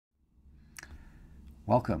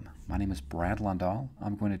Welcome. My name is Brad Lundahl.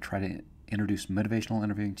 I'm going to try to introduce motivational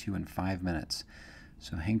interviewing to you in 5 minutes.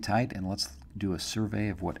 So hang tight and let's do a survey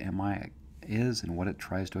of what MI is and what it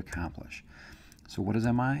tries to accomplish. So what is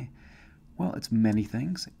MI? Well, it's many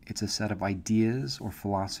things. It's a set of ideas or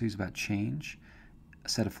philosophies about change, a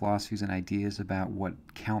set of philosophies and ideas about what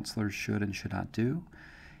counselors should and should not do.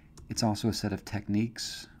 It's also a set of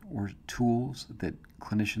techniques or tools that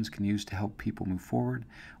clinicians can use to help people move forward.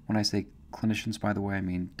 When I say clinicians, by the way, I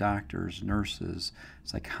mean doctors, nurses,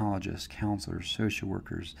 psychologists, counselors, social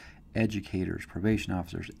workers, educators, probation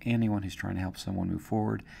officers, anyone who's trying to help someone move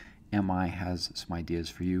forward. MI has some ideas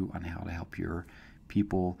for you on how to help your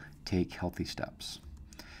people take healthy steps.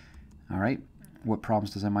 All right, what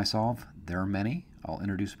problems does MI solve? There are many. I'll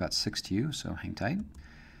introduce about 6 to you, so hang tight.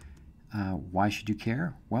 Why should you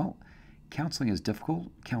care? Well, counseling is difficult.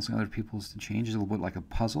 Counseling other people to change is a little bit like a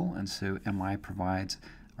puzzle, and so MI provides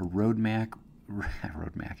a roadmap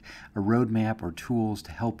or tools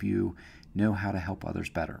to help you know how to help others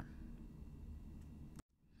better.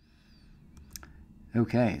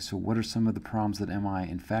 Okay, so what are some of the problems that MI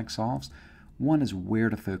in fact solves? One is where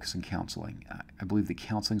to focus in counseling. I believe that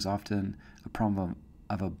counseling is often a problem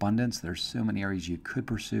of abundance. There's so many areas you could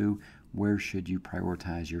pursue. Where should you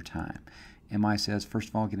prioritize your time? MI says, first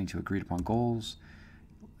of all, getting to agreed upon goals,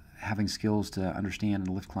 having skills to understand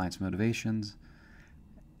and lift clients' motivations,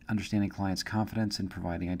 understanding clients' confidence and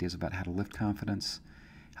providing ideas about how to lift confidence,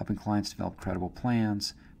 helping clients develop credible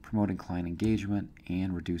plans, promoting client engagement,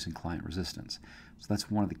 and reducing client resistance. So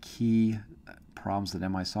that's one of the key problems that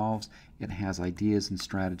MI solves. It has ideas and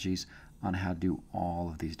strategies on how to do all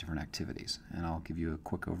of these different activities. And I'll give you a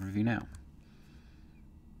quick overview now.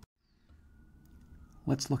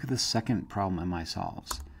 Let's look at the second problem MI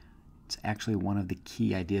solves. It's actually one of the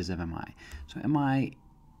key ideas of MI. So MI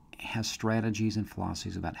has strategies and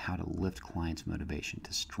philosophies about how to lift clients' motivation,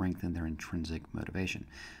 to strengthen their intrinsic motivation.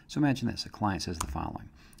 So imagine this, a client says the following: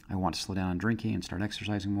 I want to slow down on drinking and start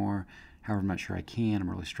exercising more. However, I'm not sure I can. I'm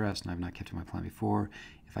really stressed and I've not kept to my plan before.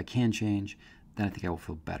 If I can change, then I think I will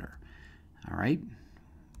feel better. All right,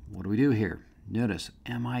 what do we do here? Notice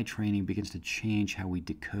MI training begins to change how we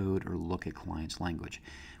decode or look at clients' language.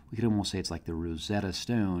 We could almost say it's like the Rosetta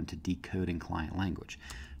Stone to decoding client language.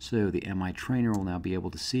 So the MI trainer will now be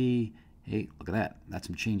able to see, hey, look at that. That's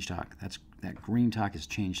some change talk. That green talk is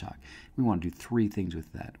change talk. We want to do 3 things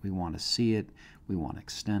with that. We want to see it, we want to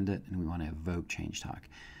extend it, and we want to evoke change talk.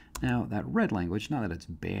 Now, that red language, not that it's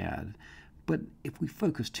bad, but if we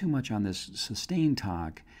focus too much on this sustained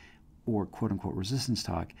talk or quote-unquote resistance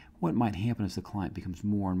talk, what might happen is the client becomes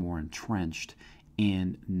more and more entrenched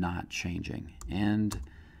in not changing. And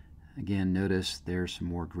again, notice there's some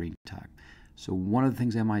more green talk. So one of the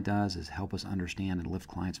things MI does is help us understand and lift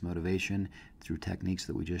clients' motivation through techniques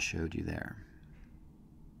that we just showed you there.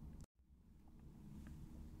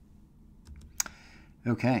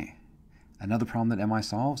 Okay, another problem that MI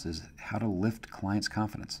solves is how to lift clients'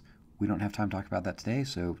 confidence. We don't have time to talk about that today,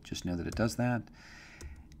 so just know that it does that.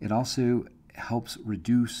 It also helps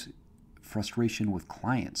reduce frustration with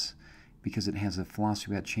clients because it has a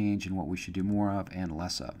philosophy about change and what we should do more of and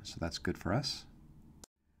less of. So that's good for us.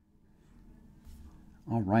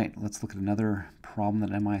 All right, let's look at another problem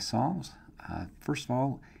that MI solves. First of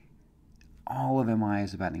all of MI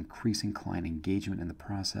is about increasing client engagement in the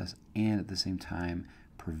process and at the same time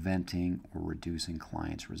preventing or reducing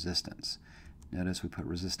clients' resistance. Notice we put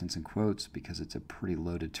resistance in quotes because it's a pretty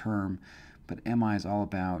loaded term, but MI is all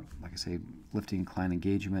about, like I say, lifting client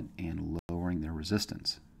engagement and lowering their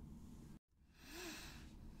resistance.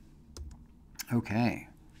 Okay,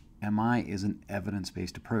 MI is an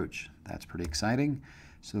evidence-based approach. That's pretty exciting.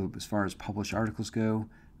 So as far as published articles go,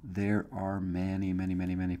 there are many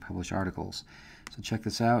published articles. So check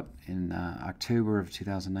this out. In October of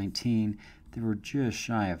 2019, there were just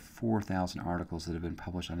shy of 4,000 articles that have been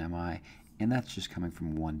published on MI, and that's just coming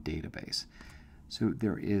from one database. So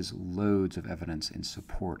there is loads of evidence in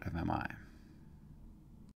support of MI.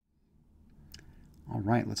 All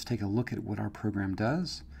right, let's take a look at what our program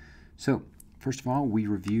does. So first of all, we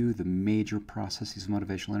review the major processes of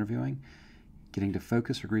motivational interviewing: getting to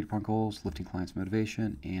focus or agreed upon goals, lifting clients'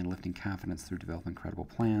 motivation, and lifting confidence through developing credible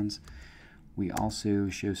plans. We also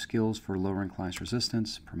show skills for lowering clients'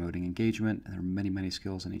 resistance, promoting engagement, and there are many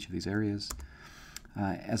skills in each of these areas.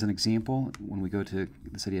 As an example, when we go to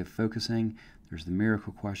this idea of focusing, there's the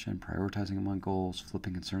miracle question, prioritizing among goals,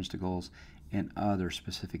 flipping concerns to goals, and other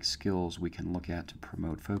specific skills we can look at to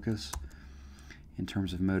promote focus. In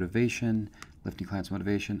terms of motivation, lifting clients'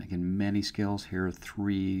 motivation, again, many skills. Here are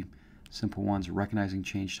 3 simple ones: recognizing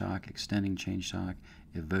change talk, extending change talk,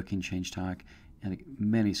 evoking change talk, and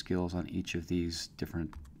many skills on each of these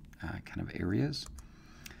different kind of areas.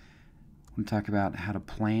 We're going to talk about how to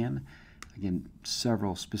plan. Again,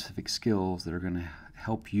 several specific skills that are going to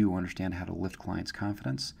help you understand how to lift clients'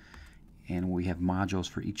 confidence. And we have modules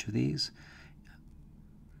for each of these.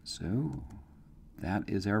 So that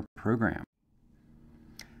is our program.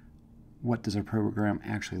 What does our program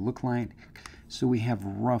actually look like? So we have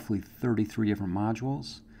roughly 33 different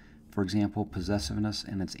modules. For example, possessiveness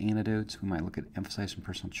and its antidotes. We might look at emphasize and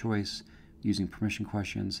personal choice, using permission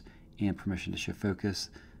questions, and permission to shift focus.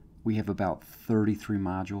 We have about 33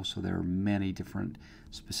 modules, so there are many different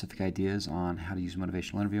specific ideas on how to use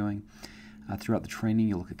motivational interviewing. Throughout the training,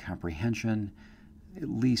 you'll look at comprehension, at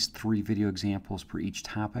least 3 video examples per each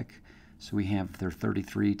topic. So we have there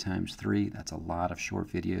 33 times 3, that's a lot of short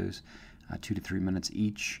videos, 2 to 3 minutes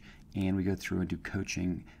each, and we go through and do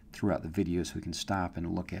coaching throughout the video so we can stop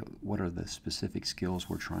and look at what are the specific skills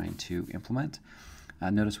we're trying to implement.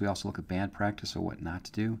 Notice we also look at band practice, or what not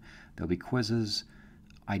to do. There'll be quizzes,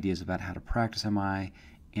 ideas about how to practice MI,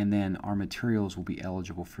 and then our materials will be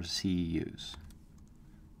eligible for CEUs.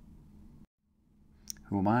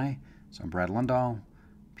 Who am I? So I'm Brad Lundahl,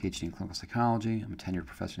 PhD in clinical psychology. I'm a tenured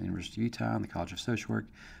professor at the University of Utah and the College of Social Work.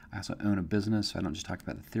 I also own a business, so I don't just talk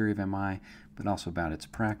about the theory of MI, but also about its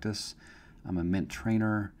practice. I'm a MINT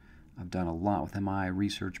trainer. I've done a lot with MI,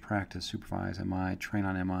 research, practice, supervise MI, train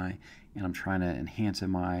on MI, and I'm trying to enhance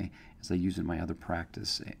MI as I use it in my other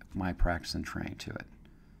practice, my practice and train to it.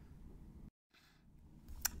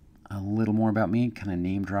 A little more about me, kind of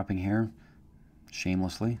name dropping here,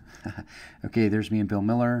 shamelessly. Okay, there's me and Bill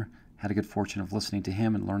Miller. Had a good fortune of listening to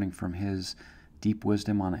him and learning from his deep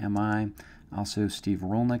wisdom on MI. Also, Steve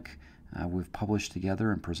Rolnick. We've published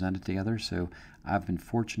together and presented together, so I've been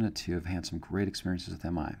fortunate to have had some great experiences with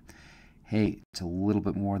MI. Hey, it's a little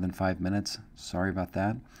bit more than 5 minutes. Sorry about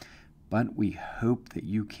that. But we hope that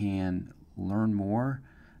you can learn more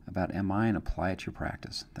about MI and apply it to your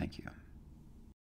practice. Thank you.